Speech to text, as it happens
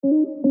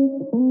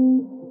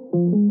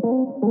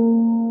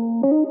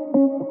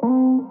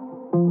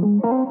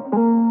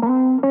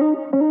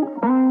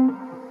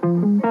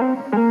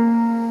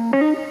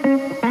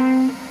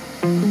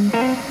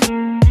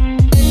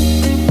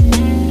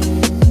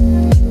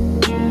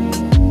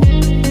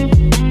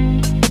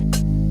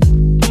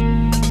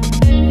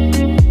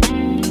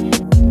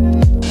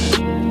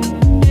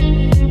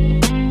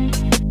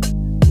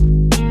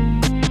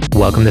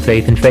Welcome to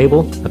Faith and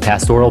Fable, a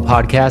pastoral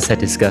podcast that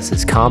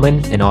discusses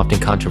common and often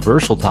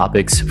controversial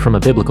topics from a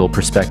biblical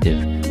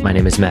perspective. My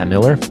name is Matt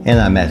Miller. And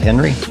I'm Matt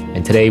Henry.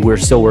 And today we're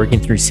still working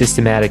through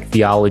Systematic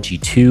Theology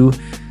 2.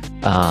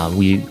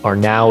 We are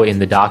now in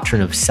the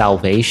doctrine of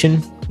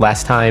salvation.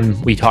 Last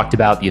time we talked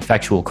about the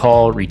effectual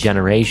call,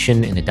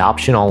 regeneration, and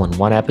adoption all in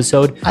one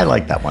episode. I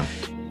like that one.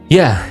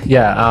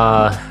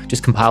 Yeah.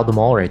 Just compiled them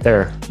all right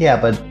there. Yeah,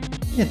 but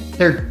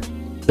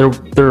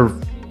they're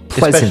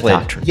pleasant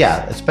doctrine.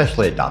 Yeah,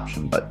 especially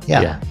adoption, but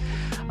yeah.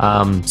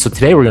 So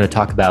today we're going to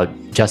talk about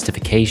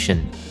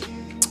justification,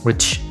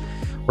 which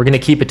we're going to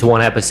keep it to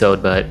one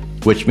episode, but...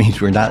 Which means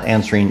we're not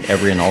answering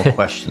every and all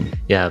question.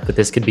 Yeah, but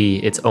this could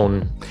be its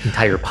own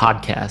entire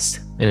podcast.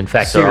 And in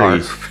fact,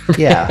 series.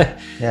 There are.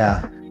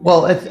 Yeah.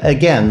 Well,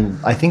 again,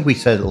 I think we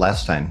said it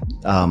last time.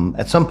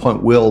 At some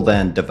point, we'll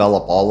then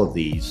develop all of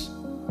these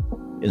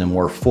in a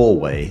more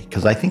full way,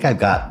 because I think I've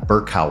got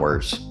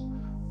Berkhauer's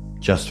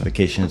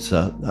Justification. It's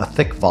a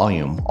thick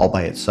volume all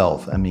by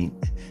itself. I mean,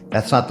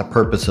 that's not the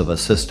purpose of a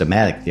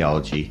systematic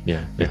theology.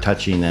 You're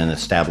touching and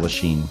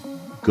establishing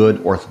good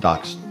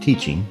orthodox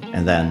teaching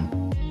and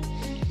then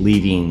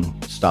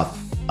leaving stuff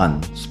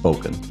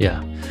unspoken.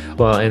 Yeah.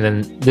 Well, and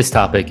then this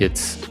topic,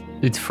 it's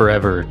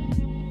forever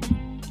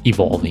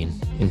evolving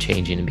and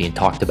changing and being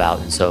talked about.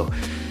 And so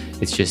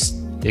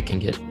it can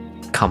get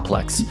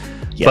complex.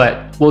 Yeah.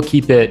 But we'll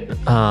keep it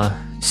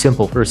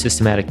simple for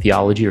systematic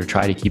theology, or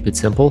try to keep it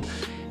simple.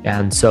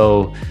 And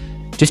so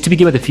just to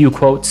begin with a few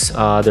quotes,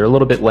 they're a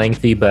little bit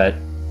lengthy, but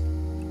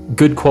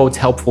good quotes,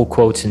 helpful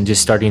quotes, and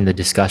just starting the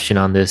discussion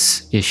on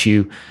this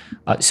issue.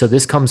 So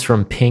this comes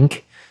from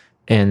Pink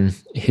and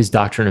his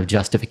doctrine of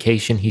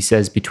justification. He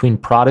says, between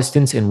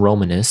Protestants and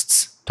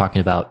Romanists, talking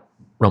about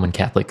Roman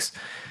Catholics,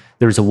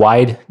 there's a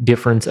wide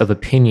difference of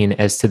opinion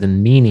as to the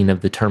meaning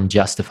of the term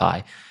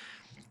justify.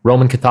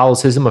 Roman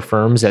Catholicism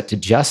affirms that to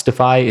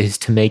justify is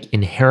to make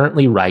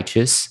inherently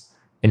righteous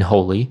and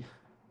holy.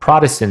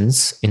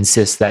 Protestants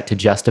insist that to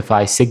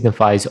justify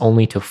signifies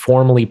only to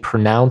formally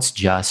pronounce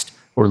just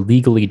or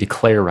legally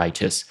declare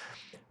righteous.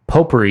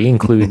 Popery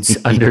includes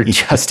under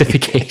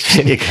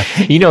justification.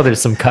 You know,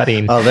 there's some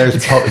cutting. Oh,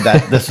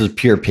 this is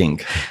pure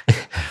Pink.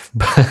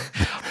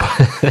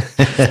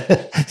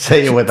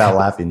 Say it without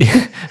laughing.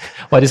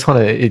 Well, I just want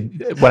to,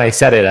 when I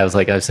said it, I was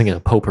thinking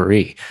of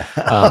potpourri.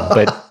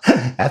 But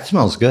that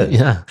smells good.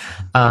 Yeah.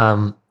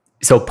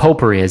 So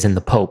popery is in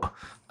the Pope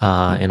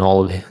and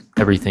all of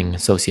everything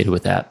associated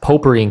with that.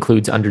 Popery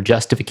includes under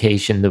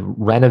justification the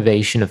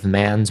renovation of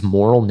man's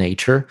moral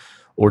nature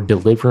or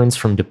deliverance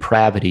from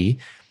depravity,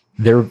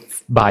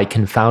 thereby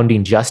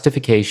confounding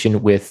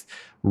justification with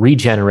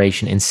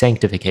regeneration and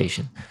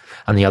sanctification.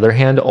 On the other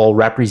hand, all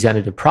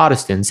representative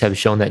Protestants have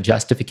shown that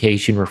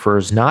justification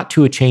refers not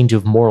to a change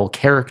of moral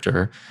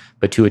character,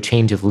 but to a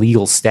change of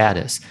legal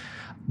status,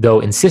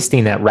 though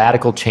insisting that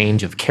radical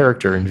change of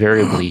character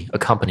invariably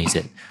accompanies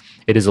it.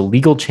 It is a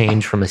legal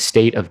change from a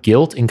state of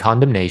guilt and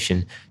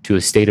condemnation to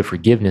a state of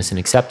forgiveness and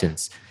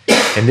acceptance.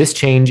 And this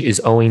change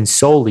is owing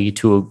solely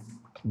to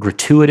a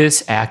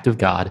gratuitous act of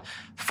God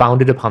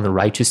founded upon the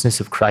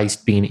righteousness of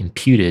Christ being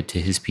imputed to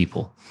his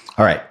people.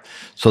 All right.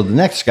 So the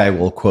next guy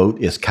we'll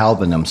quote is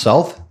Calvin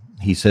himself.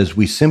 He says,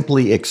 we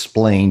simply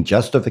explain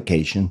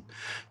justification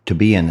to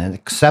be an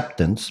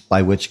acceptance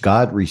by which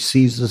God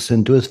receives us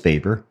into his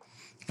favor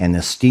and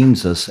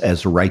esteems us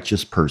as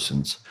righteous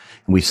persons.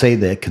 And we say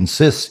that it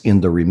consists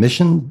in the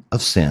remission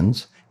of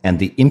sins and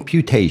the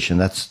imputation,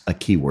 that's a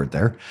key word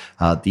there,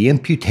 the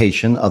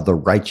imputation of the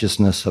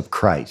righteousness of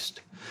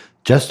Christ.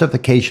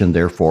 Justification,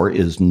 therefore,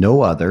 is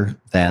no other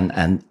than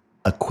an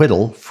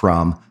acquittal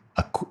from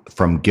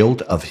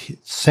guilt of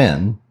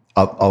sin.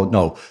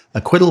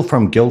 Acquittal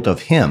from guilt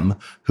of him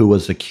who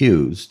was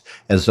accused,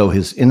 as though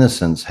his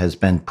innocence has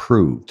been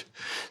proved.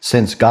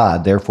 Since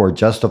God, therefore,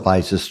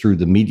 justifies us through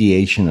the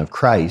mediation of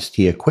Christ,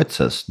 he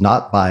acquits us,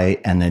 not by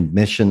an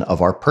admission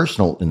of our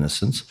personal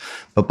innocence,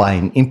 but by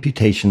an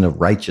imputation of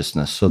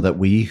righteousness, so that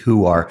we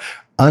who are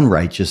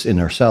unrighteous in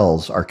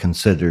ourselves are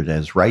considered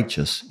as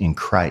righteous in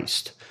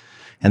Christ.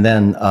 And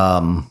then,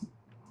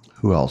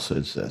 who else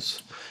is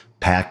this?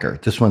 Packer.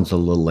 This one's a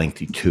little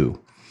lengthy too.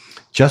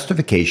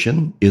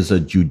 Justification is a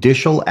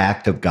judicial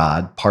act of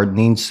God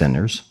pardoning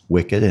sinners,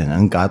 wicked and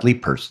ungodly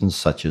persons,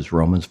 such as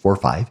Romans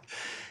 4:5,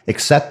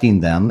 accepting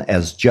them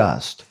as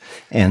just,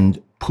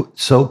 and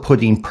so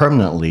putting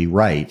permanently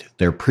right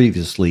their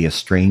previously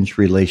estranged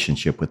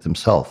relationship with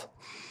himself.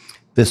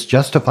 This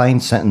justifying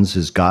sentence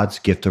is God's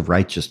gift of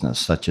righteousness,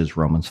 such as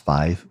Romans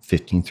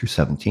 5:15 through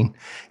 17,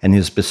 and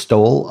his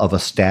bestowal of a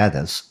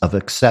status of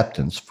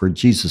acceptance for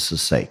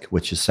Jesus' sake,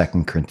 which is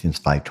 2 Corinthians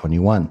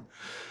 5:21.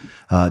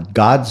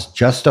 God's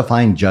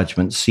justifying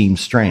judgment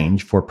seems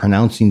strange, for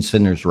pronouncing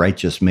sinners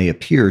righteous may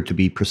appear to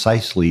be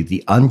precisely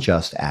the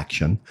unjust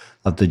action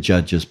of the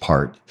judge's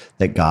part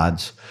that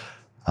God's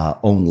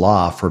own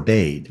law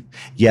forbade.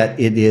 Yet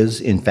it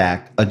is, in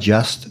fact, a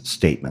just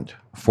statement,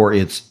 for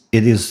its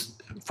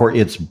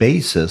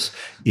basis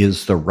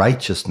is the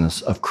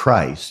righteousness of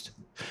Christ,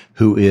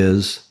 who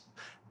is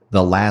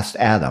the last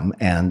Adam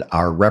and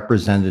our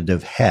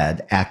representative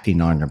head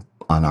acting on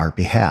our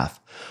behalf,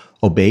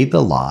 obeyed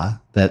the law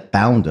that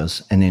bound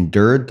us and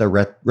endured the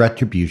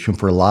retribution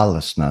for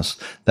lawlessness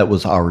that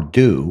was our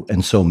due,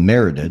 and so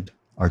merited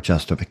our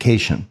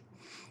justification.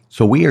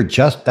 So we are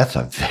that's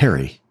a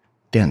very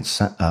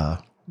dense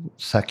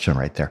section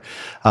right there.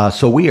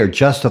 So we are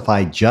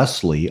justified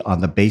justly on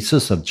the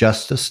basis of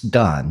justice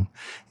done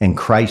and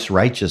Christ's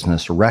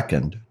righteousness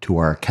reckoned to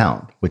our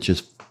account, which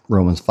is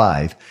Romans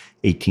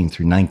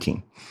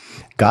 5:18-19.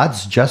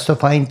 God's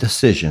justifying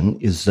decision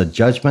is the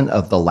judgment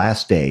of the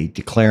last day,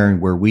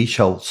 declaring where we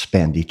shall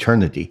spend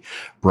eternity,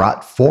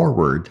 brought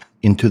forward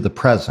into the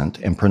present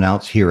and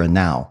pronounced here and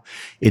now.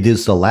 It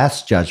is the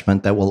last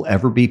judgment that will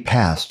ever be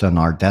passed on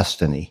our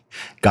destiny.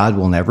 God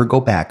will never go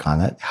back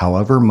on it,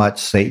 however much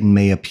Satan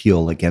may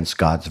appeal against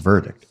God's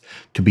verdict.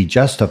 To be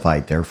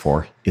justified,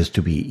 therefore, is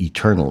to be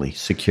eternally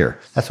secure.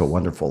 That's a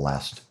wonderful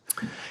last.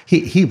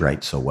 He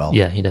writes so well.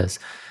 Yeah, he does.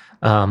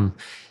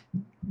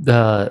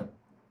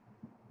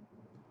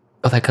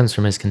 That comes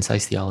from his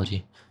concise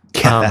theology.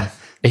 Yeah,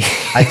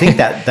 I think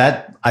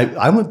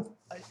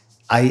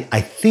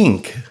I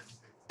think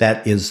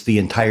that is the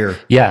entire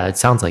it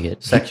sounds like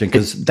it section,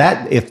 because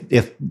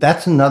if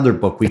that's another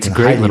book we can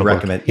highly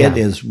recommend. Yeah. It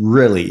is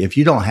really, if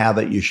you don't have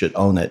it, you should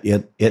own it.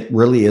 It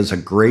really is a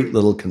great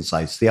little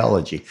concise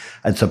theology.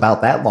 It's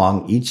about that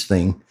long each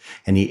thing,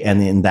 and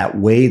in that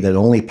way that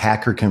only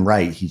Packer can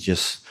write, he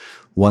just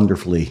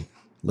wonderfully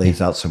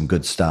lays out some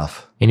good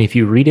stuff. And if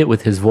you read it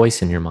with his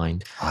voice in your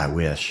mind, I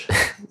wish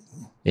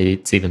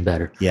it's even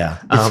better. Yeah,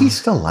 is he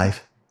still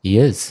alive? He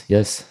is.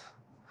 Yes.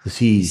 Is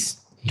he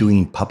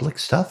doing public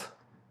stuff?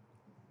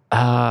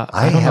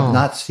 I have know.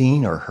 not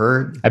seen or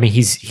heard. I mean,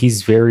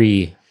 he's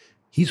very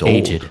old.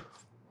 aged.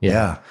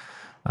 Yeah.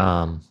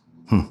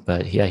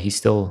 But yeah, he's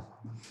still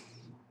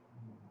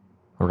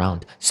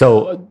around.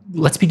 So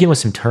let's begin with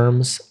some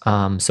terms.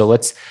 So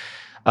let's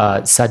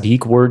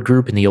Sadiq word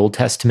group in the Old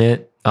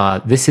Testament.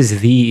 This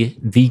is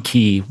the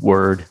key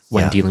word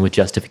when dealing with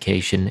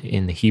justification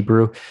in the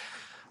Hebrew.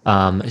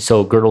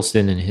 So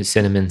Girdleston and his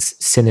synonyms.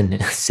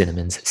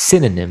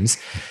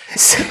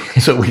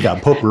 So we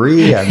got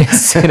potpourri and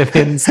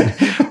synonyms.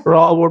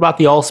 We're about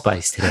the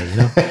allspice today, you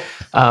know.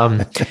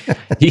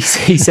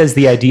 He says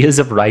the ideas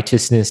of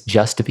righteousness,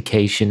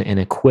 justification, and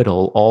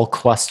acquittal all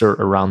cluster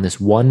around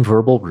this one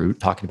verbal root,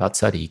 talking about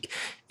Sadiq,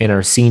 and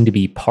are seen to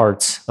be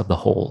parts of the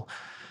whole.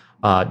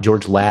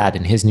 George Ladd,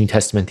 in his New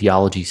Testament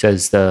theology,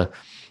 says the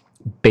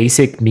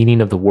basic meaning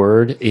of the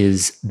word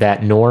is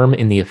that norm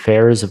in the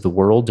affairs of the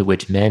world to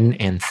which men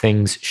and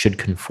things should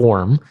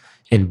conform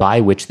and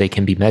by which they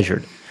can be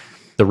measured.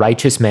 The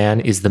righteous man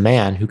is the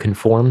man who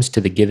conforms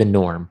to the given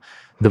norm.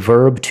 The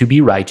verb to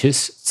be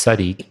righteous,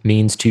 Sadiq,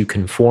 means to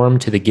conform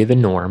to the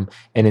given norm,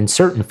 and in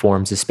certain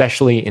forms,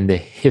 especially in the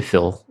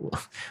hifil,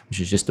 which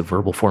is just a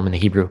verbal form in the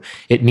Hebrew,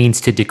 it means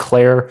to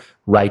declare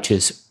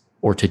righteous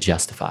or to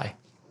justify.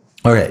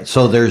 Okay,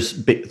 so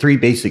there's three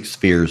basic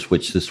spheres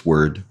which this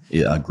word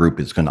group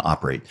is going to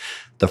operate.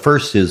 The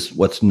first is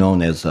what's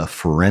known as a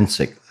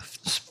forensic.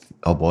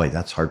 Oh boy,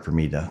 that's hard for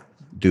me to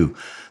do.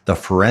 The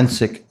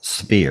forensic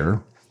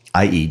sphere,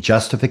 i.e.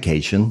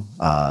 justification,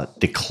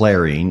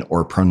 declaring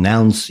or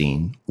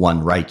pronouncing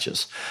one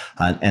righteous.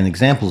 And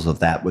examples of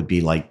that would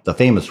be like the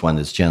famous one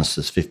is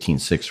Genesis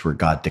 15:6, where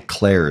God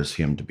declares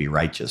him to be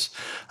righteous.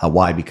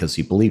 Why? Because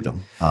he believed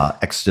him.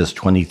 Exodus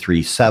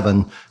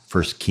 23:7,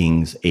 1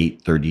 Kings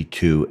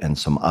 8:32, and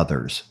some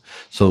others.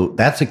 So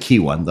that's a key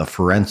one, the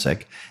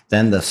forensic.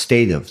 Then the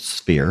stative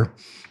sphere.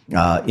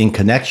 In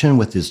connection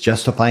with this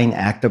justifying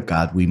act of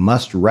God, we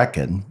must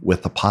reckon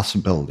with the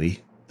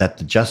possibility that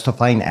the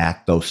justifying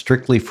act, though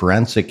strictly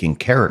forensic in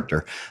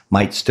character,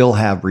 might still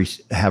have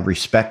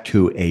respect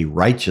to a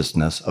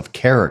righteousness of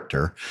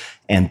character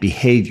and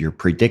behavior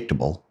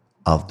predictable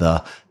of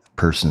the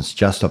persons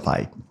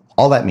justified.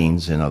 All that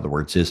means, in other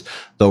words, is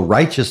though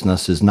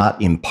righteousness is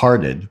not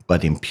imparted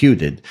but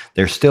imputed,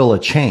 there's still a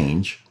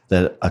change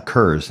that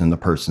occurs in the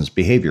person's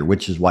behavior,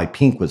 which is why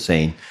Pink was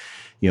saying,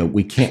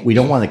 we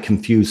don't want to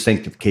confuse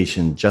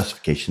sanctification and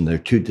justification. They're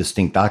two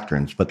distinct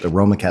doctrines, but the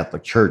Roman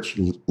Catholic Church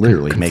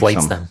literally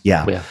makes them.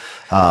 Yeah.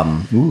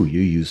 You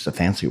used a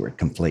fancy word,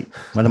 conflate.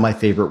 One of my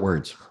favorite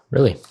words.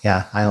 Really?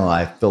 Yeah. I don't know.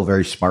 I feel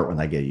very smart when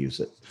I get to use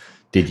it.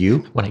 Did you?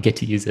 When I get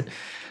to use it.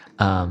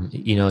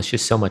 It's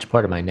just so much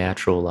part of my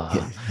natural.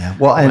 Yeah.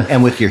 Well,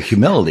 and with your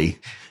humility,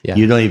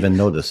 you don't even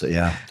notice it.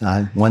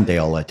 Yeah. One day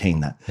I'll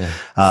attain that.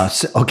 Yeah.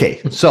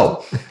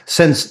 So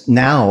since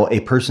now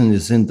a person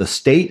is in the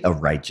state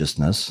of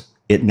righteousness,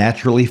 it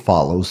naturally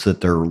follows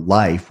that their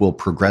life will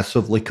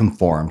progressively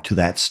conform to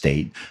that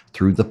state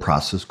through the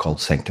process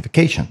called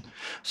sanctification.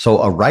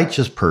 So a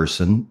righteous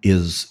person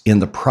is in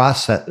the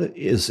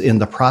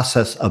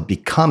process of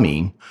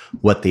becoming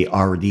what they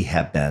already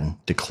have been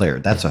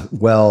declared. That's a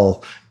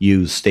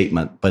well-used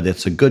statement, but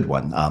it's a good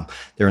one.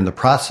 They're in the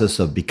process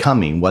of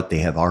becoming what they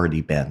have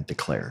already been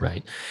declared.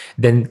 Right.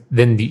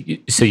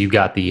 So you've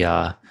got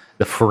the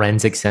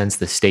forensic sense,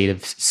 the state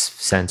of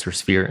sense or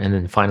sphere, and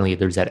then finally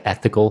there's that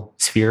ethical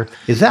sphere.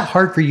 Is that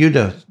hard for you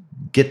to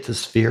get to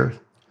sphere?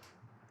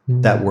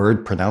 That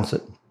word, pronounce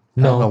it?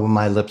 No. I don't know when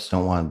my lips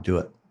don't want to do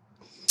it.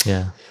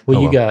 Yeah.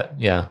 Well,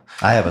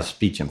 I have a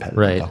speech impediment.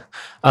 Right.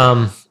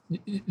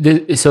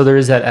 So there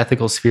is that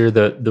ethical sphere.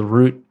 The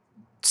root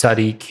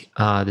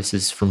tzaddik, this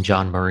is from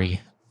John Murray,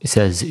 it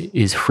says,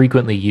 is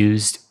frequently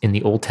used in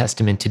the Old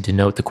Testament to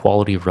denote the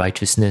quality of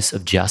righteousness,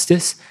 of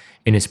justice,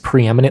 and is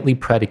preeminently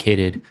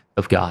predicated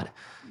of God.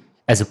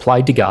 As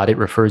applied to God, it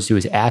refers to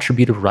his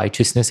attribute of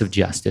righteousness, of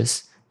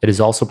justice. It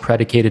is also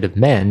predicated of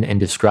men and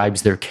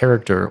describes their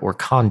character or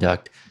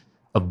conduct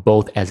of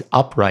both as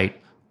upright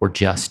or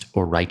just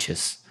or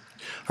righteous.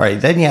 All right.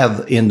 Then you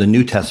have in the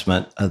New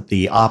Testament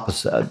the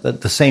opposite,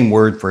 the same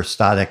word for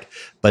tzaddik,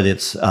 but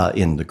it's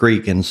in the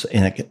Greek, and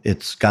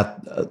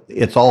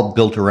it's all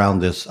built around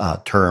this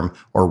term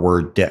or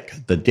word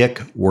dik, the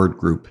dik word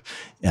group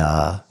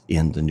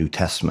in the New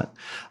Testament.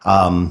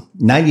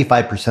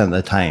 95% of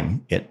the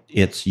time,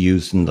 it's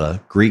used in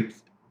the Greek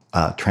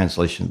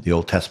translation of the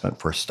Old Testament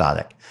for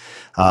tzaddik.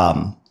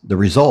 The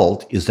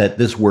result is that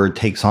this word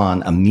takes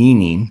on a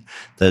meaning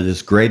that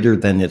is greater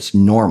than its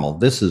normal.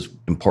 This is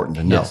important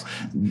to know. Yes.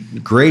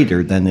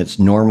 Greater than its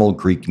normal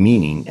Greek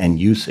meaning and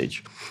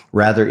usage.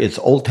 Rather, its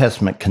Old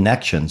Testament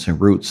connections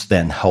and roots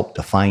then help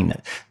define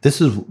it.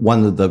 This is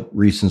one of the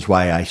reasons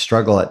why I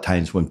struggle at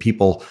times when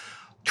people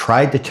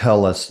try to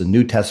tell us the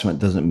New Testament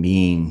doesn't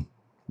mean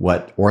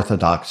what the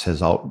Orthodox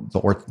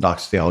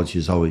theology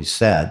has always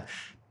said,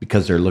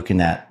 because they're looking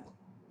at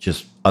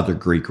just other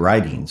Greek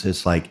writings.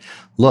 It's like,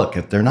 look,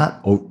 if they're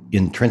not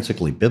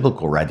intrinsically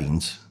biblical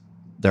writings,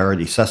 they're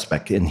already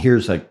suspect. And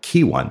here's a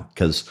key one,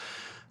 because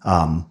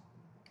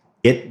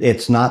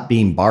it's not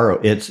being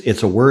borrowed.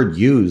 It's a word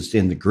used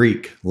in the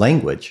Greek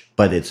language,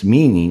 but its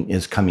meaning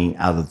is coming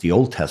out of the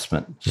Old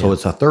Testament. So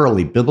It's a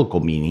thoroughly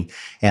biblical meaning.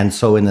 And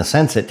so in a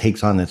sense, it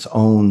takes on its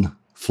own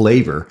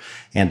flavor.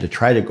 And to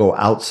try to go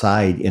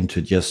outside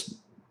into just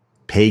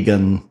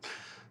pagan,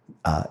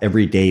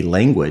 everyday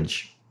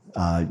language,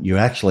 you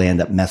actually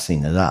end up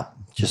messing it up,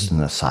 just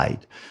an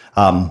aside.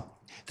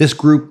 This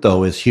group,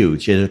 though, is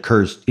huge. It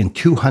occurs in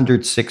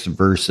 206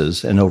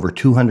 verses and over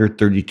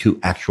 232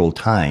 actual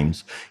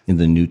times in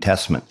the New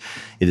Testament.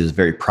 It is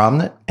very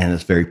prominent and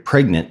it's very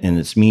pregnant in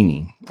its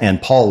meaning.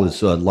 And Paul is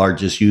the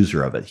largest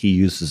user of it. He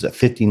uses it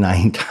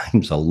 59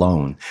 times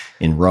alone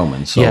in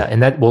Romans. So,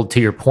 and that, well, to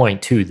your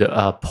point, too,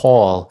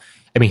 Paul,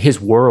 I mean, his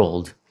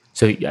world,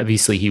 so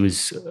obviously he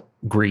was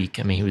Greek.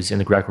 I mean, he was in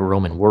the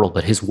Greco-Roman world,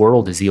 but his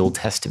world is the Old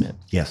Testament.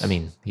 Yes. I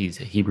mean,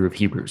 he's a Hebrew of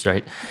Hebrews,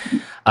 right?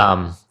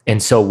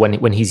 And so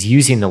when he's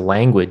using the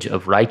language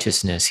of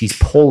righteousness, he's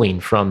pulling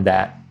from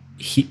that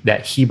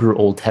Hebrew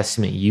Old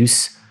Testament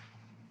use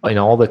in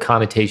all the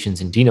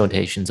connotations and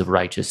denotations of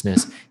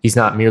righteousness. He's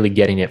not merely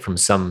getting it from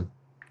some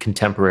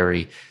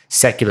contemporary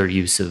secular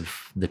use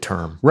of the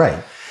term.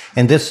 Right.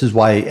 And this is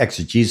why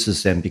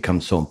exegesis then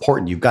becomes so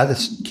important. You've got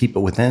to keep it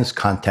within its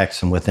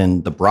context and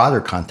within the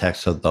broader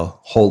context of the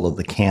whole of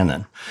the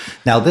canon.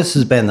 Now, this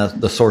has been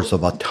the source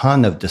of a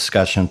ton of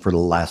discussion for the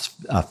last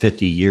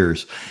 50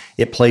 years.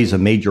 It plays a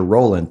major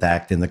role, in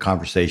fact, in the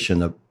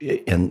conversation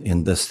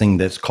in this thing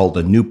that's called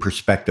a new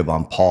perspective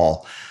on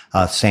Paul.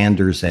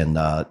 Sanders and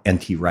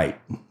N.T.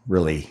 Wright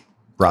really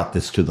brought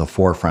this to the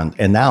forefront,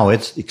 and now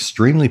it's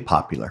extremely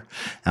popular.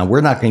 And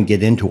we're not going to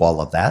get into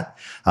all of that,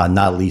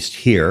 not least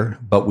here,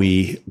 but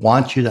we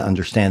want you to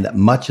understand that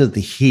much of the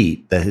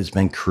heat that has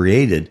been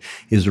created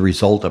is a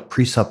result of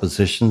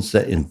presuppositions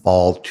that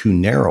involve too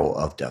narrow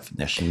of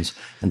definitions,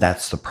 and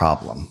that's the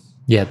problem.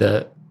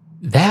 Yeah,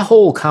 that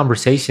whole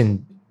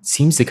conversation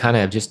seems to kind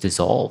of have just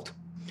dissolved.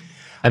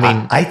 I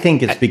mean, I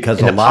think it's because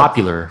in the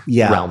popular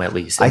realm, at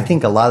least. I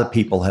think a lot of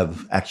people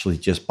have actually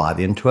just bought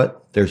into it.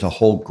 There's a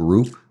whole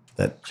group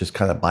that just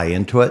kind of buy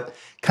into it,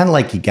 kind of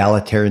like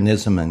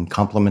egalitarianism and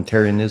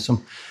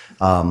complementarianism.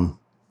 A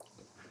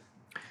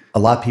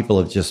lot of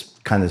people have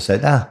just kind of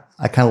said,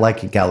 I kind of like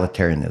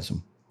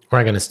egalitarianism.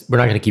 We're not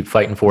gonna keep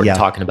fighting for it and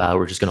talking about it.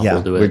 We're just gonna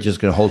hold to it. We're just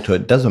gonna hold to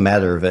it. Doesn't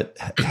matter if it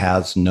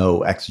has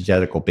no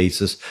exegetical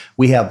basis.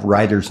 We have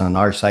writers on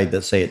our side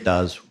that say it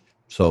does.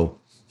 So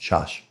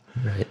shush.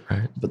 Right.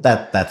 But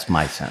that's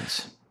my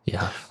sense.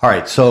 Yeah. All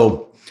right.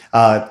 So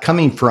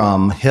coming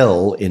from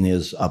Hill in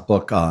his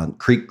book on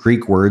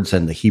Greek words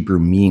and the Hebrew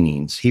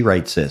meanings, he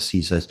writes this.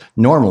 He says,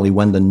 normally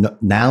when the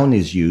noun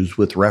is used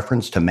with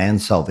reference to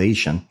man's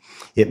salvation,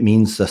 it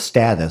means the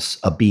status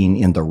of being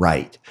in the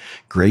right,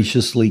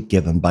 graciously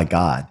given by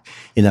God.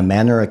 In a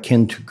manner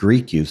akin to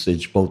Greek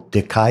usage, both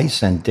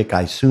dikais and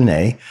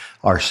dikaisune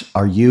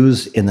are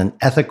used in an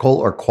ethical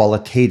or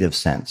qualitative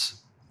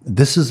sense.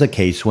 This is the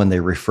case when they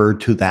refer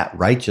to that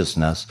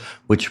righteousness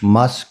which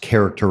must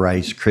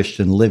characterize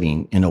Christian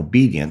living in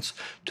obedience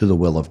to the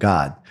will of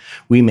God.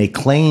 We may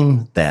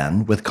claim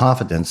then with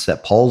confidence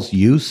that Paul's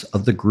use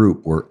of the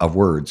group of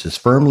words is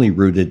firmly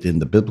rooted in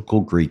the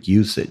biblical Greek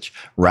usage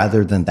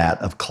rather than that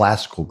of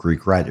classical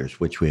Greek writers,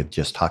 which we have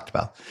just talked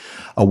about.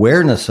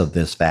 Awareness of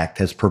this fact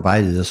has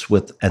provided us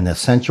with an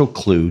essential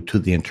clue to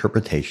the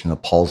interpretation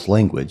of Paul's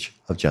language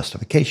of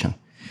justification.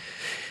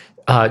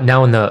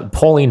 Now, in the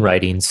Pauline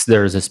writings,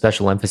 there's a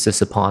special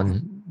emphasis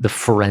upon the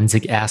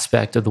forensic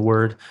aspect of the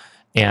word.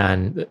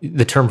 And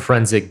the term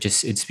forensic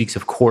it speaks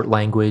of court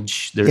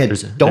language.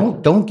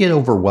 Don't get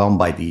overwhelmed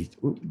by these.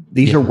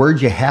 These are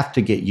words you have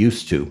to get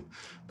used to,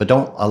 but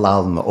don't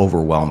allow them to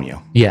overwhelm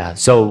you. Yeah.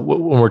 So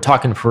when we're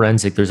talking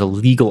forensic, there's a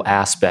legal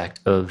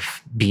aspect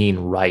of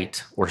being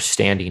right or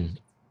standing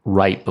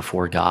right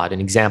before God.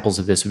 And examples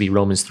of this would be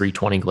Romans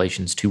 3:20,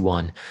 Galatians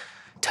 2:1,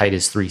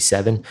 Titus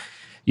 3:7.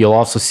 You'll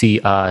also see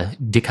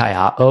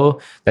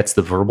dikaiao, that's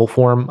the verbal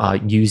form,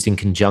 used in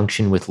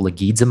conjunction with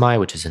legizomai,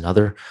 which is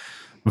another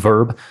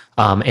verb.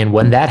 And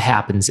when that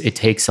happens, it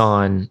takes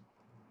on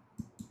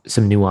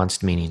some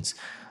nuanced meanings.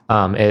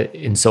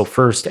 And so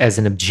first, as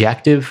an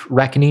objective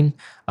reckoning,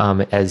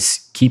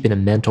 as keeping a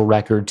mental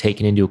record,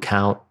 taking into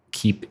account,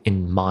 keep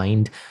in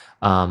mind,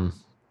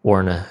 or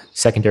in a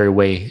secondary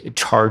way,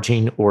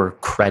 charging or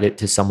credit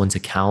to someone's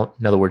account.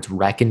 In other words,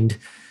 reckoned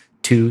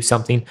to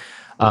something.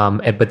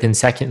 But then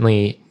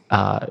secondly,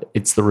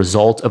 it's the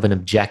result of an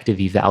objective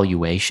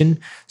evaluation.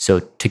 So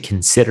to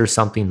consider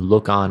something,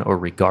 look on, or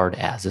regard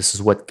as. This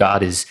is what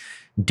God is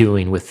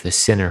doing with the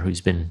sinner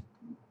who's been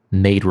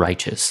made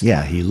righteous.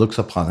 Yeah, he looks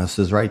upon us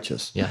as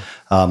righteous. Yeah.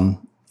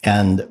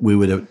 And we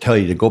would tell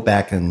you to go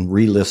back and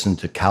re-listen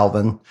to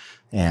Calvin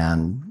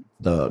and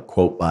the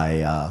quote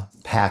by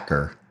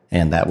Packer,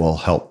 and that will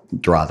help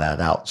draw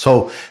that out.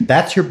 So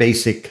that's your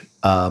basic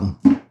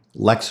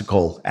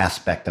lexical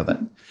aspect of it.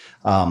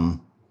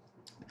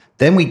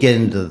 Then we get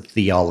into the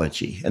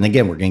theology. And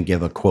again, we're going to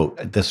give a quote,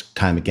 this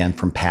time again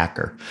from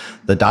Packer.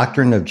 The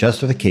doctrine of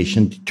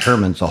justification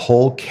determines the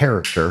whole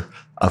character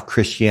of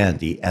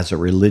Christianity as a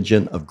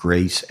religion of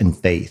grace and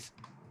faith.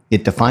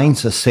 It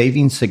defines the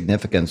saving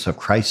significance of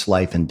Christ's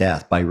life and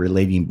death by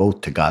relating both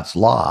to God's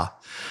law,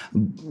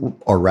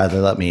 or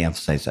rather, let me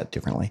emphasize that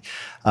differently.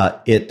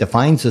 It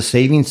defines the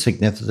saving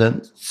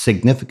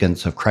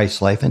significance of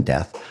Christ's life and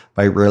death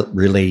by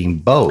relating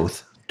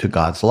both to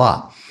God's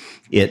law.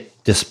 It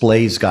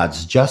displays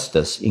God's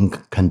justice in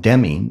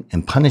condemning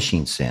and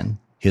punishing sin,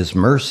 his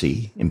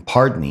mercy in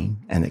pardoning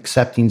and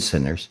accepting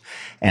sinners,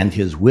 and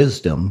his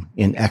wisdom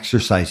in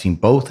exercising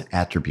both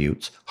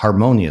attributes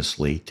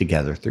harmoniously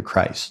together through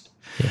Christ.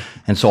 Yeah.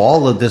 And so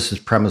all of this is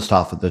premised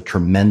off of the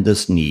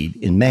tremendous need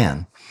in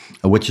man,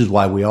 which is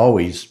why we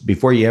always,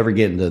 before you ever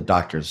get into the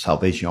doctrine of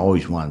salvation, you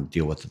always want to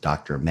deal with the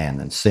doctrine of man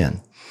and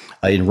sin.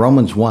 In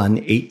Romans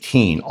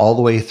 1:18, all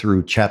the way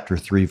through chapter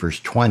 3,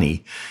 verse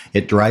 20,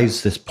 it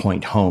drives this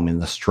point home in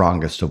the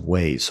strongest of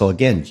ways. So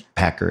again,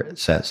 Packer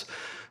says,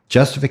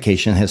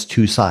 justification has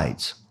two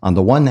sides. On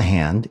the one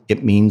hand,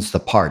 it means the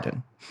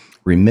pardon,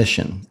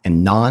 remission,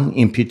 and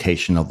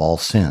non-imputation of all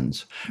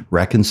sins,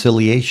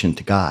 reconciliation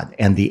to God,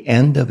 and the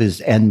end of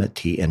his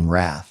enmity and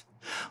wrath.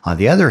 On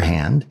the other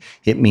hand,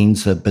 it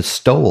means the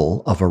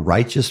bestowal of a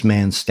righteous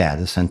man's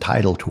status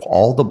entitled to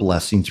all the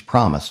blessings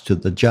promised to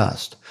the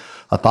just,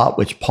 a thought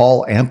which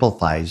Paul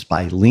amplifies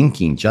by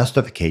linking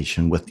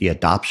justification with the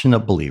adoption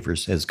of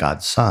believers as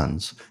God's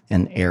sons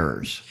and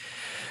heirs.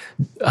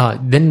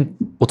 Then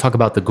we'll talk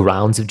about the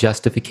grounds of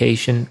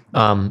justification.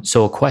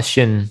 So a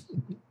question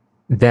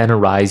then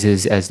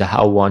arises as to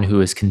how one who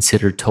is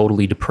considered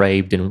totally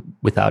depraved and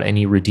without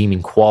any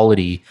redeeming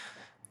quality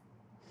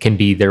can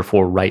be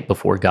therefore right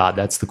before God.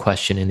 That's the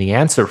question. And the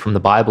answer from the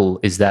Bible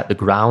is that the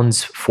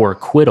grounds for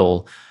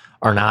acquittal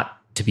are not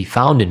to be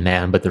found in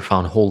man, but they're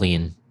found wholly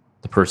in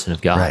the person of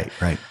God.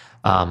 Right.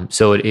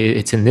 So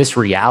it's in this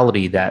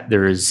reality that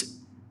there's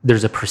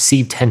a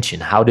perceived tension.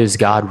 How does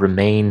God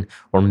remain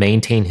or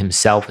maintain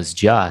himself as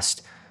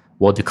just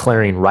while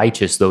declaring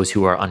righteous those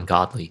who are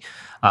ungodly?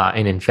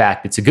 And in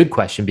fact, it's a good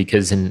question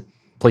because in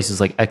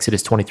places like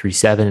Exodus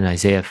 23:7 and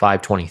Isaiah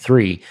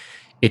 5:23,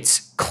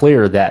 it's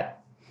clear that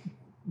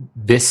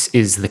this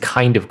is the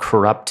kind of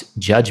corrupt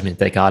judgment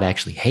that God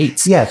actually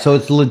hates. Yeah, so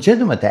it's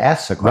legitimate to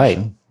ask the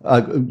question.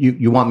 Right.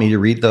 You want me to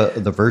read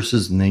the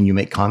verses and then you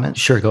make comments?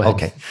 Sure, go ahead.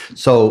 Okay.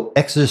 So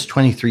Exodus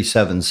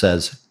 23:7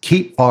 says,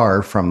 keep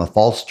far from a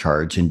false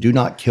charge and do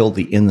not kill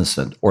the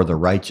innocent or the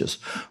righteous,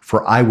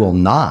 for I will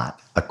not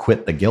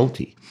acquit the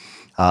guilty.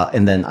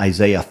 And then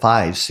Isaiah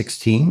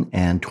 5:16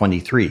 and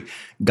 23,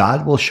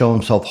 God will show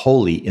himself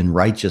holy in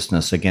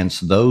righteousness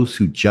against those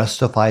who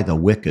justify the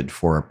wicked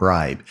for a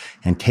bribe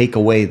and take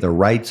away the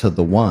rights of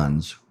the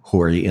ones who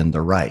are in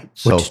the right.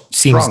 So which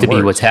seems to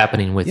be what's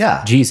happening with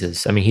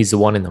Jesus. I mean, he's the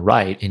one in the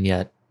right, and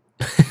yet,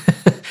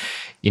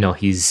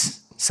 he's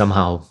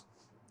somehow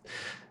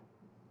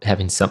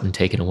having something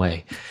taken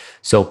away.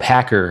 So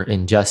Packer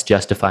in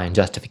Justify and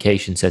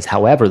Justification says,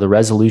 however, the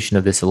resolution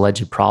of this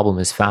alleged problem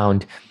is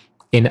found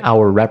in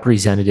our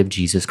representative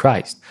Jesus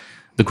Christ.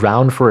 The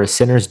ground for a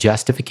sinner's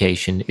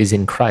justification is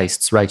in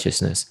Christ's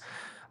righteousness.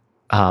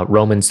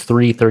 Romans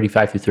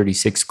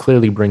 3:35-36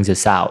 clearly brings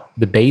us out.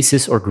 The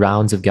basis or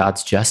grounds of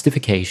God's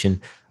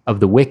justification of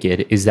the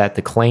wicked is that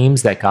the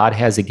claims that God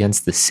has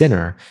against the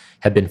sinner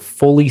have been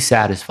fully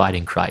satisfied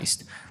in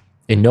Christ.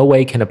 In no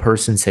way can a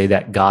person say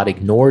that God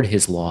ignored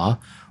his law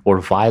or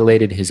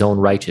violated his own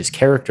righteous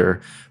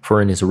character,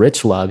 for in his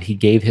rich love he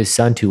gave his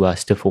Son to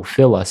us to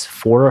fulfill us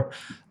for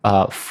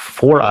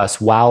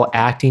us while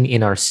acting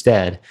in our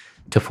stead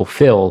to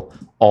fulfill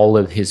all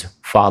of his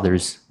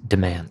Father's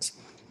demands.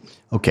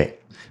 Okay,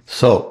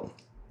 so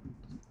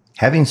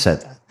having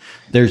said that,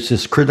 there's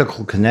this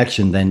critical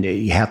connection then that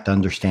you have to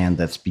understand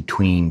that's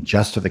between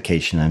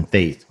justification and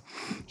faith.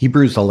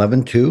 Hebrews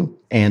 11:2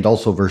 and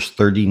also verse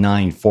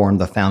 39 form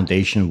the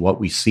foundation of what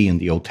we see in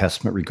the Old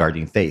Testament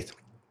regarding faith.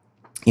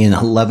 In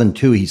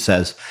 11:2, he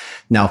says,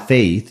 "Now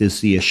faith is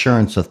the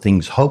assurance of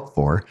things hoped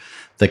for,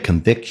 the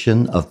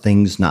conviction of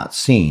things not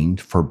seen,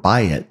 for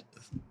by it,"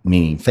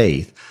 meaning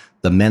faith,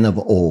 "the men of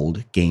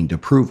old gained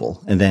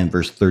approval." And then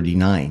verse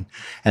 39,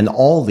 "And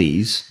all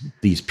these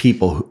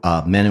people,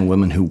 men and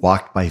women who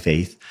walked by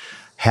faith,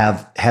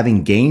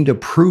 having gained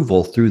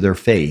approval through their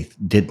faith,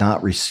 did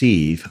not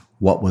receive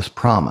what was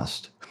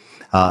promised."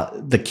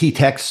 The key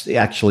text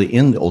actually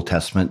in the Old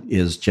Testament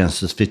is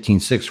Genesis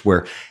 15:6,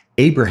 where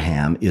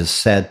Abraham is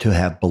said to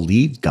have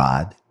believed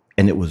God,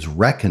 and it was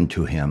reckoned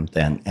to him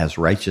then as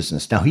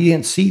righteousness. Now, he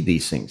didn't see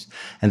these things,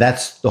 and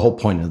that's the whole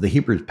point of the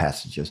Hebrews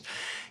passages.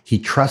 He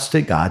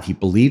trusted God. He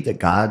believed that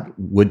God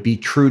would be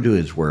true to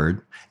his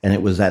word, and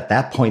it was at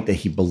that point that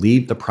he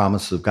believed the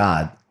promise of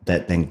God,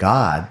 that then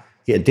God,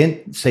 it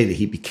didn't say that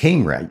he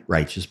became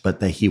righteous, but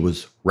that he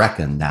was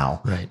reckoned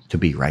now to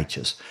be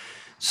righteous.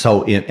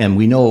 So, and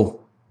we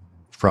know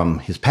from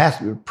his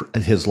past,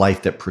 his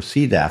life that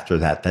proceeded after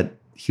that, that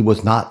he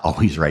was not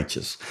always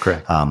righteous.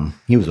 Correct.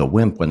 He was a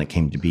wimp when it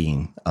came to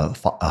being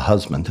a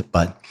husband.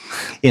 But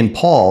in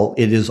Paul,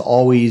 it is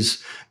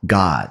always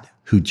God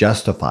who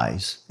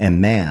justifies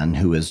and man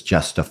who is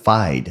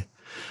justified.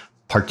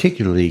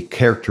 Particularly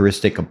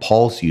characteristic of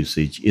Paul's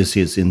usage is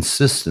his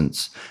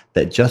insistence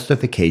that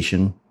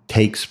justification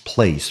takes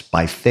place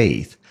by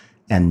faith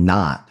and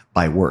not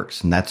by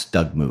works. And that's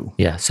Doug Moo.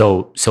 Yeah.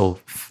 So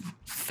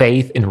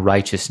faith and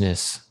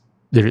righteousness,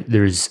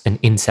 there's an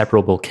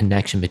inseparable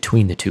connection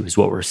between the two, is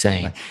what we're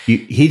saying.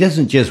 He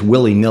doesn't just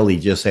willy-nilly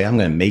just say, "I'm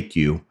going to make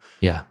you."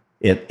 Yeah.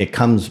 It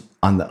comes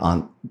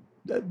on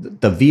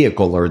the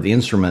vehicle or the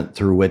instrument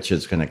through which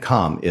it's going to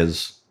come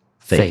is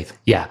faith.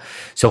 Yeah.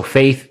 So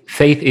faith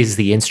is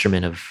the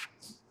instrument of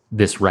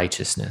this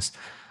righteousness.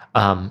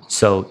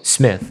 So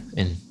Smith,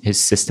 in his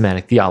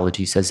systematic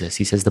theology, says this.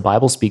 He says, the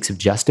Bible speaks of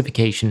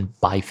justification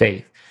by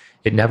faith.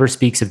 It never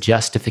speaks of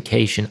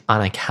justification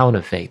on account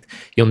of faith.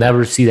 You'll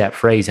never see that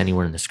phrase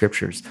anywhere in the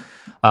scriptures.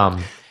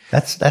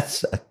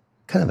 That's a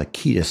kind of a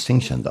key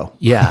distinction, though.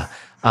 Yeah.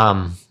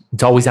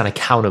 It's always on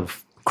account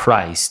of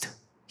Christ.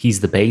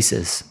 He's the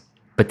basis,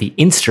 but the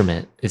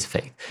instrument is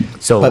faith.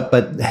 So,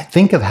 but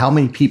think of how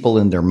many people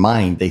in their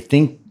mind, they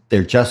think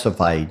they're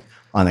justified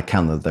on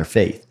account of their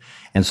faith.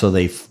 And so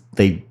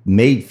they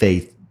made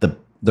faith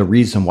the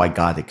reason why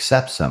God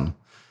accepts them.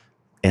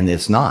 And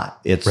it's not.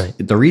 It's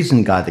the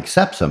reason God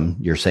accepts them,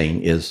 you're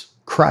saying, is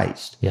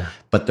Christ. Yeah.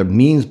 But the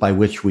means by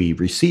which we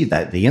receive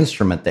that, the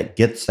instrument that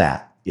gets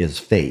that, is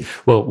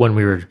faith. Well, when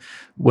we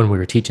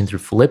were teaching through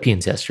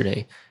Philippians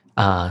yesterday,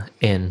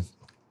 and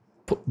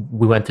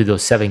we went through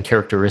those 7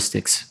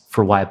 characteristics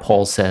for why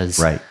Paul says,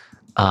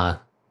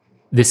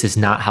 this is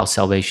not how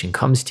salvation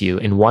comes to you.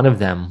 And one of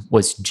them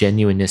was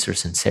genuineness or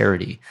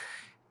sincerity.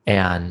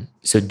 And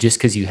so just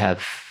because you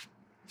have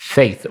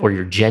faith or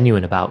you're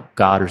genuine about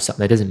God or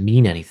something, that doesn't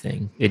mean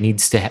anything. It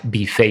needs to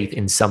be faith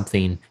in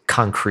something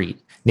concrete,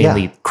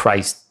 namely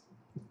Christ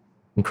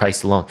and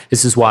Christ alone.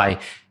 This is why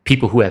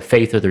people who have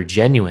faith or they're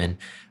genuine,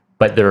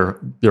 but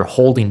they're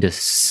holding to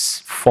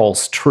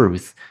false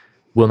truth,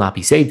 will not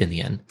be saved in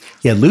the end.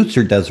 Yeah,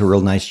 Lutzer does a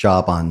real nice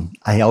job on,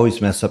 I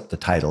always mess up the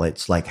title.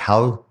 It's like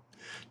how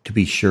to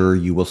be sure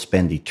you will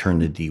spend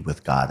eternity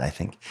with God, I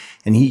think.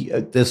 And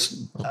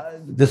this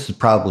is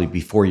probably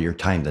before your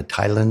time, the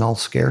Tylenol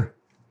scare.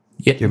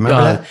 Yeah, do you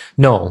remember that?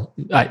 No,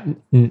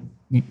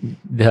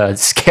 the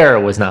scare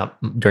was not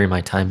during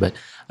my time, but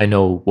I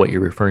know what you're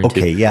referring to.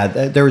 Okay, yeah.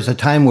 There was a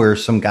time where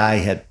some guy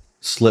had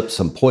slipped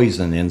some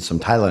poison in some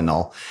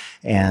Tylenol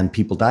and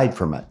people died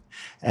from it.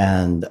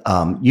 And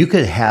you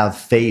could have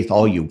faith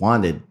all you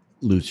wanted,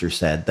 Lutzer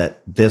said,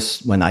 that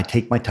when I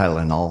take my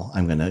Tylenol,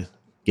 I'm going to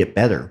get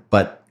better.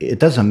 But it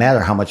doesn't matter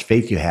how much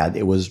faith you had.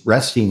 It was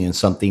resting in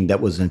something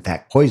that was in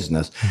fact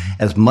poisonous.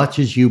 Mm-hmm. As much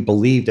as you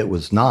believed it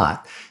was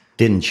not,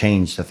 didn't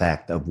change the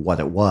fact of what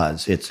it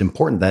was. It's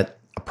important that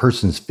a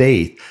person's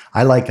faith,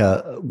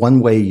 one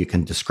way you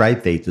can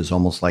describe faith is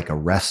almost like a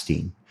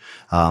resting,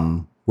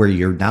 where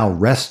you're now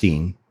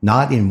resting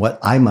not in what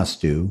I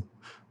must do,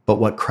 but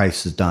what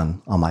Christ has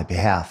done on my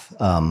behalf.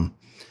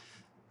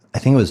 I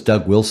think it was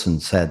Doug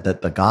Wilson said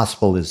that the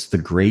gospel is the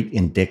great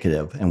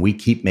indicative, and we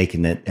keep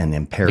making it an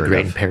imperative. The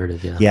great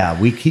imperative, yeah. Yeah,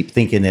 we keep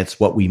thinking it's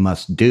what we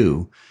must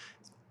do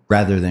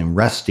rather than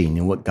resting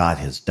in what God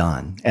has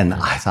done. And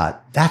I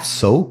thought, that's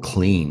so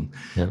clean.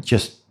 Yeah.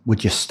 Just,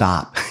 would you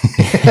stop?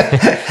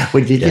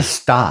 Would you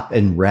just stop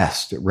and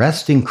rest?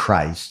 Rest in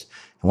Christ.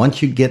 And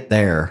once you get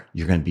there,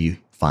 you're going to be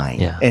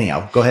fine. Yeah.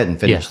 Anyhow, go ahead and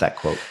finish that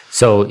quote.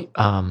 So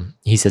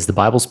he says, the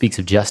Bible speaks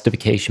of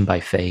justification by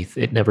faith.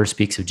 It never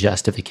speaks of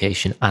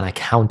justification on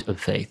account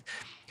of faith.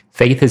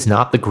 Faith is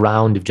not the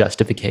ground of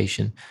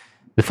justification.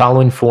 The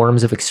following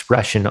forms of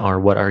expression are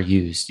what are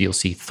used. You'll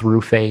see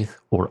through faith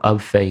or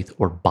of faith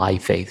or by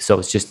faith. So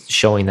it's just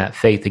showing that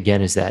faith,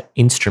 again, is that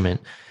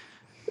instrument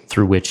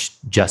through which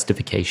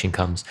justification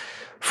comes.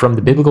 From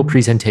the biblical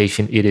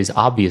presentation, it is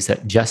obvious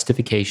that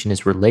justification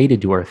is related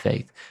to our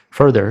faith.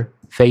 Further,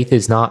 faith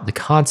is not the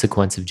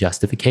consequence of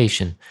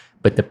justification,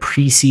 but the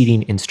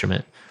preceding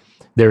instrument.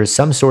 There is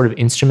some sort of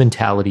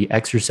instrumentality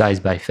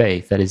exercised by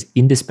faith that is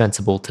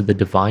indispensable to the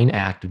divine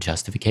act of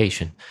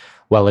justification.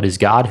 While it is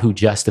God who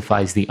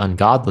justifies the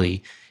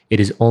ungodly, it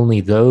is only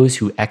those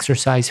who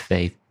exercise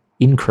faith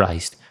in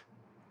Christ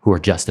who are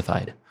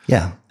justified.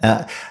 Yeah.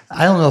 I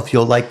don't know if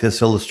you'll like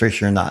this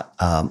illustration or not.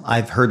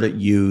 I've heard it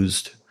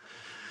used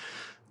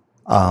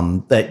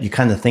that you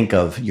kind of think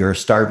of you're a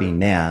starving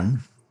man.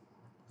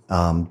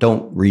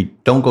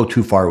 Don't go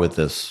too far with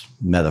this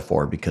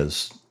metaphor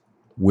because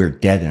we're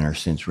dead in our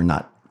sins. We're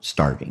not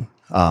starving.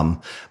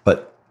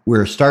 But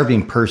we're a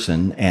starving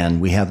person and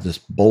we have this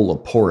bowl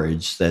of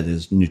porridge that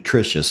is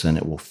nutritious and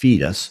it will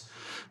feed us.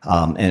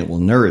 And it will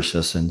nourish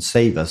us and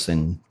save us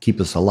and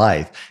keep us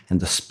alive. And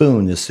the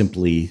spoon is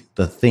simply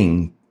the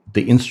thing,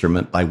 the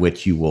instrument by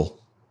which you will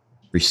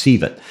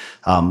receive it.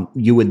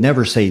 You would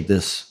never say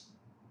this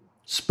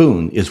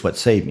spoon is what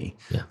saved me.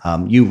 Yeah.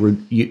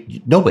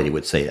 Nobody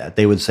would say that.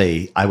 They would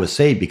say, I was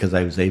saved because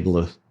I was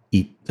able to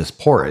eat this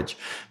porridge.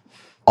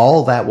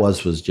 All that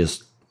was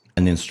just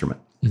an instrument.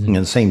 Mm-hmm.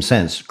 In the same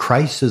sense,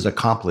 Christ has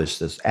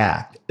accomplished this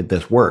act,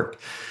 this work.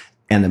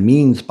 And the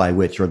means by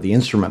which, or the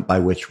instrument by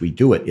which we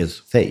do it is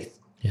faith.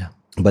 Yeah.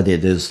 But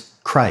it is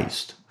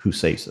Christ who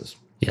saves us.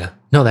 Yeah.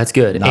 No, that's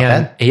good. Not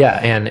bad? Yeah.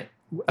 And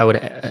I would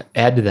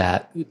add to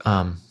that.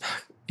 I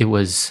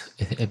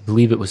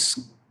believe it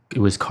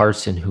was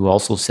Carson who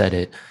also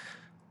said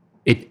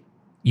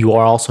you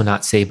are also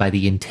not saved by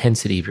the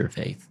intensity of your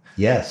faith.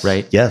 Yes.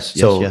 Right. Yes.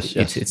 So yes.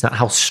 It's not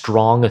how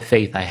strong a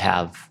faith I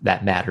have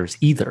that matters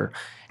either.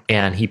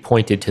 And he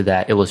pointed to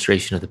that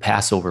illustration of the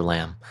Passover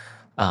lamb,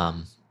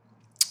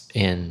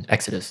 in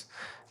Exodus,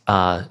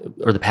 or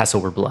the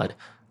Passover blood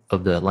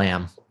of the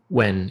lamb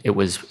when it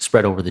was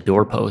spread over the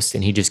doorpost.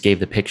 And he just gave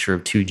the picture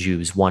of two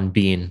Jews, one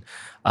being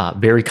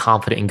very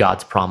confident in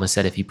God's promise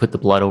that if he put the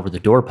blood over the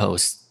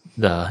doorpost,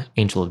 the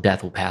angel of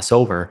death will pass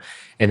over.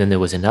 And then there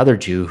was another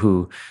Jew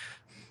who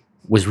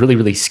was really,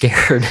 really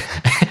scared.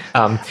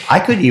 I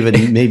could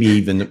maybe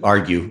even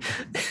argue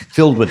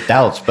filled with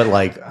doubts, but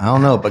I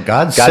don't know, but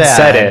God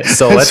said it.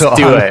 So let's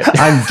do it.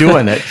 I'm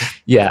doing it.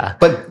 Yeah.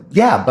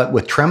 But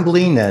with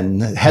trembling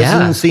and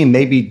hesitancy, and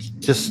maybe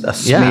just a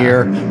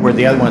smear where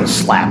the other one's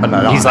slapping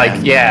it on. He's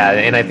like, yeah.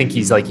 And I think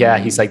he's like,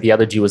 the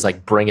other Jew was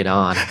like, bring it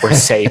on. We're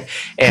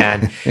safe.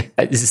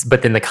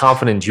 But then the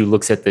confident Jew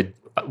looks at the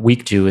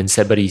weak Jew and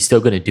said, but he's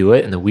still going to do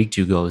it. And the weak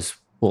Jew goes,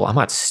 well, I'm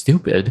not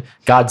stupid.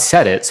 God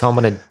said it, so I'm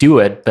going to do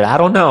it, but I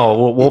don't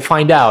know. We'll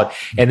find out.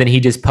 And then he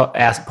just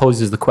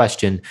poses the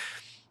question.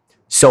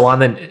 So on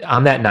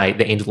that night,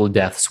 the angel of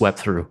death swept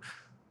through.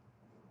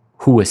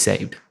 Who was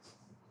saved?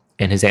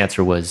 And his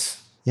answer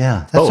was,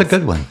 that's both. A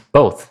good one.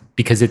 Both,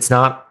 because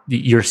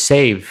you're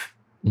saved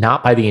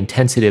not by the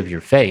intensity of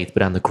your faith,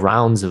 but on the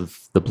grounds of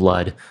the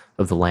blood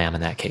of the Lamb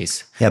in that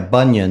case. Yeah,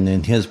 Bunyan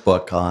in his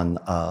book on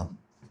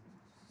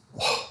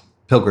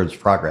Pilgrim's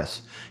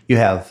Progress, you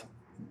have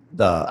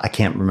I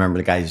can't remember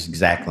the guy's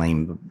exact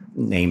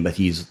name, but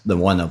he's the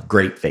one of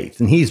great faith.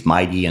 And he's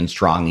mighty and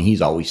strong, and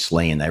he's always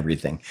slaying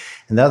everything.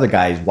 And the other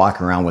guy is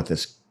walking around with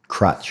this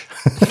crutch.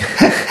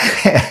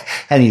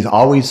 And he's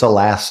always the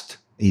last.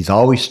 He's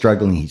always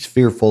struggling. He's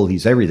fearful.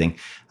 He's everything.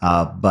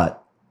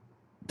 But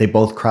they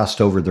both crossed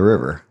over the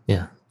river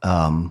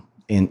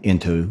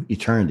into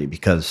eternity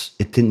because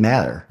it didn't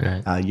matter.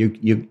 Right.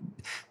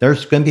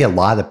 There's going to be a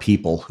lot of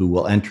people who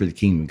will enter the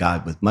kingdom of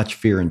God with much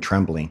fear and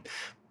trembling.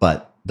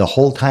 But the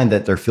whole time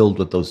that they're filled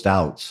with those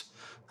doubts,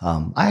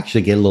 I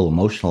actually get a little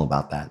emotional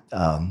about that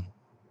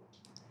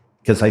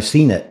because I've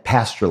seen it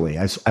pastorally.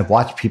 I've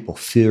watched people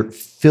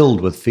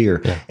filled with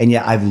fear. Yeah. And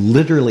yet I've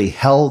literally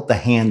held the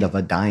hand of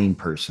a dying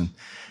person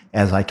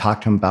as I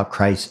talk to him about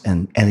Christ.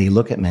 And they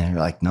look at me and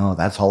they're like, no,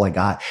 that's all I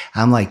got.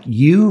 I'm like,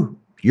 your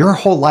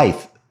whole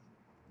life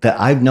that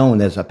I've known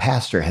as a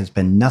pastor has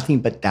been nothing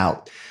but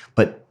doubt.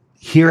 But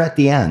here at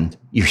the end,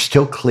 you're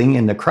still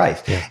clinging to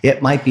Christ. Yeah.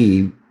 It might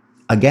be,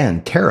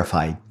 again,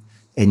 terrified,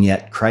 and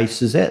yet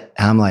Christ is it.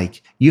 And I'm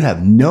like, you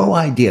have no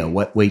idea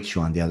what waits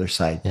you on the other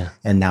side. Yeah.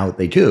 And now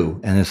they do.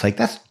 And it's like,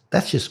 that's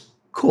just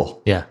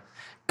cool. Yeah.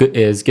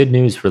 Good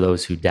news for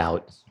those who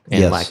doubt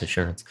and lack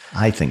assurance.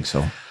 I think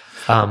so.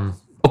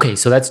 Okay,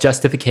 so that's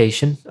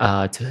justification.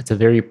 It's a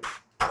very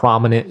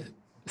prominent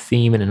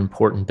theme and an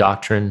important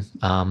doctrine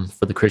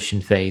for the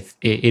Christian faith.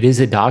 It is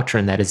a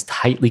doctrine that is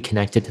tightly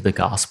connected to the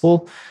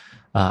gospel.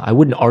 I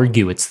wouldn't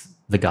argue it's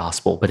the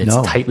gospel, but it's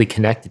tightly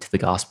connected to the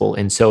gospel.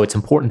 And so it's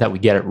important that we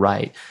get it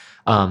right.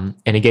 And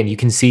again, you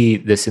can see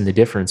this in the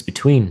difference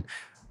between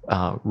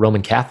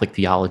Roman Catholic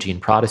theology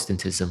and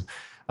Protestantism.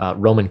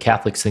 Roman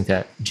Catholics think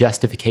that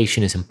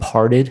justification is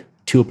imparted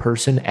to a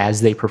person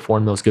as they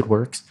perform those good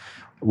works,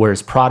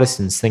 whereas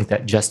Protestants think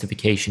that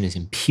justification is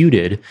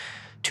imputed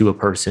to a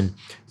person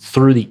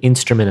through the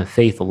instrument of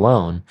faith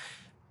alone,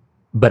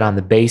 but on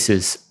the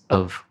basis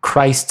of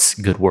Christ's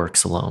good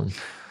works alone.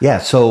 Yeah,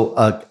 so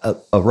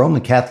a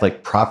Roman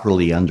Catholic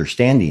properly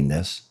understanding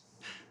this,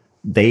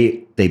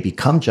 they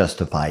become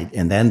justified,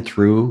 and then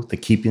through the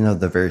keeping of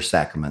the various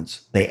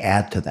sacraments, they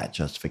add to that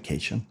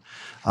justification.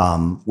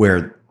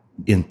 Where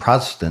in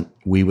Protestant,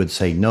 we would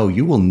say, no,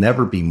 you will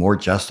never be more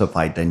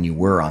justified than you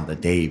were on the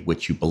day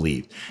which you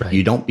believed. Right.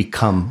 You don't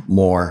become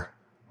more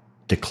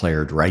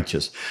declared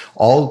righteous.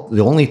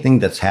 The only thing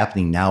that's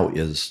happening now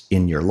is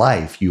in your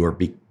life, you are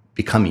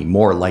becoming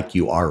more like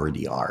you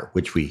already are,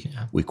 which we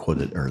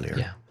quoted earlier.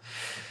 Yeah.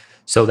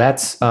 So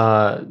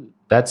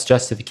that's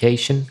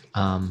justification.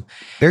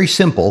 Very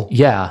simple.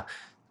 Yeah.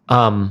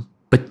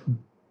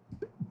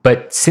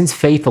 But since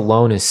faith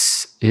alone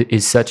is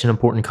such an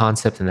important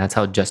concept, and that's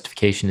how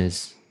justification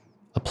is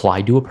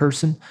applied to a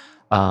person,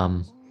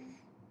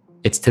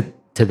 it's to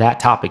that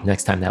topic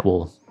next time that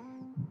we'll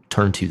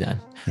turn to then,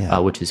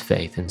 which is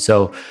faith. And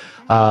so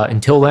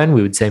until then,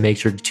 we would say make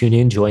sure to tune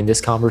in, join this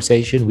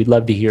conversation. We'd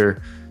love to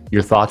hear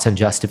your thoughts on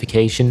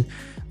justification.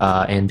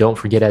 And don't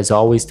forget, as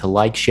always, to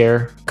like,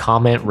 share,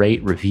 comment,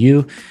 rate,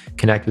 review.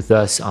 Connect with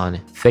us on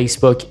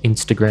Facebook,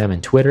 Instagram,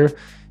 and Twitter,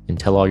 and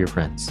tell all your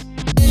friends.